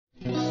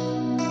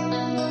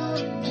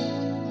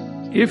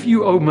If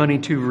you owe money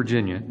to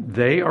Virginia,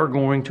 they are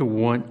going to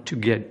want to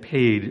get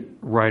paid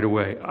right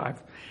away.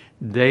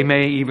 They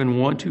may even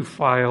want to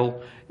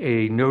file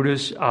a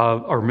notice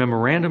of or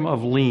memorandum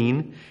of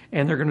lien,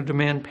 and they're going to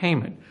demand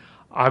payment.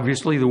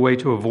 Obviously, the way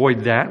to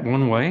avoid that,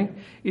 one way,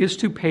 is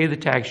to pay the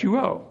tax you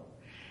owe.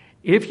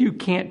 If you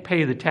can't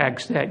pay the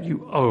tax that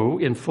you owe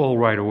in full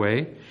right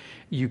away,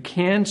 you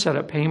can set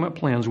up payment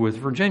plans with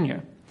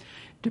Virginia.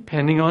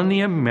 Depending on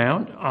the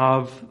amount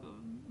of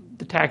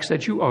the tax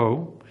that you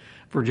owe,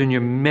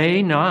 Virginia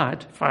may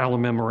not file a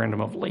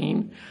memorandum of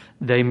lien.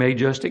 They may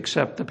just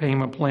accept the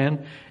payment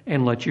plan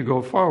and let you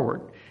go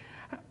forward.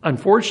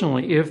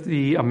 Unfortunately, if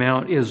the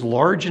amount is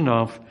large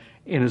enough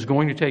and is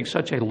going to take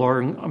such a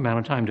long amount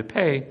of time to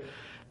pay,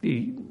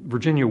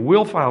 Virginia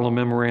will file a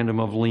memorandum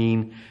of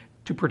lien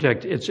to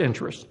protect its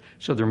interest.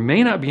 So there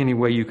may not be any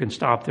way you can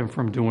stop them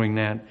from doing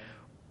that.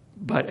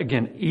 But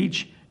again,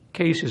 each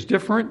case is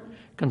different.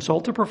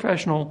 Consult a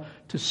professional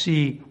to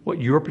see what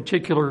your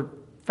particular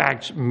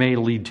facts may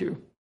lead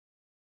to.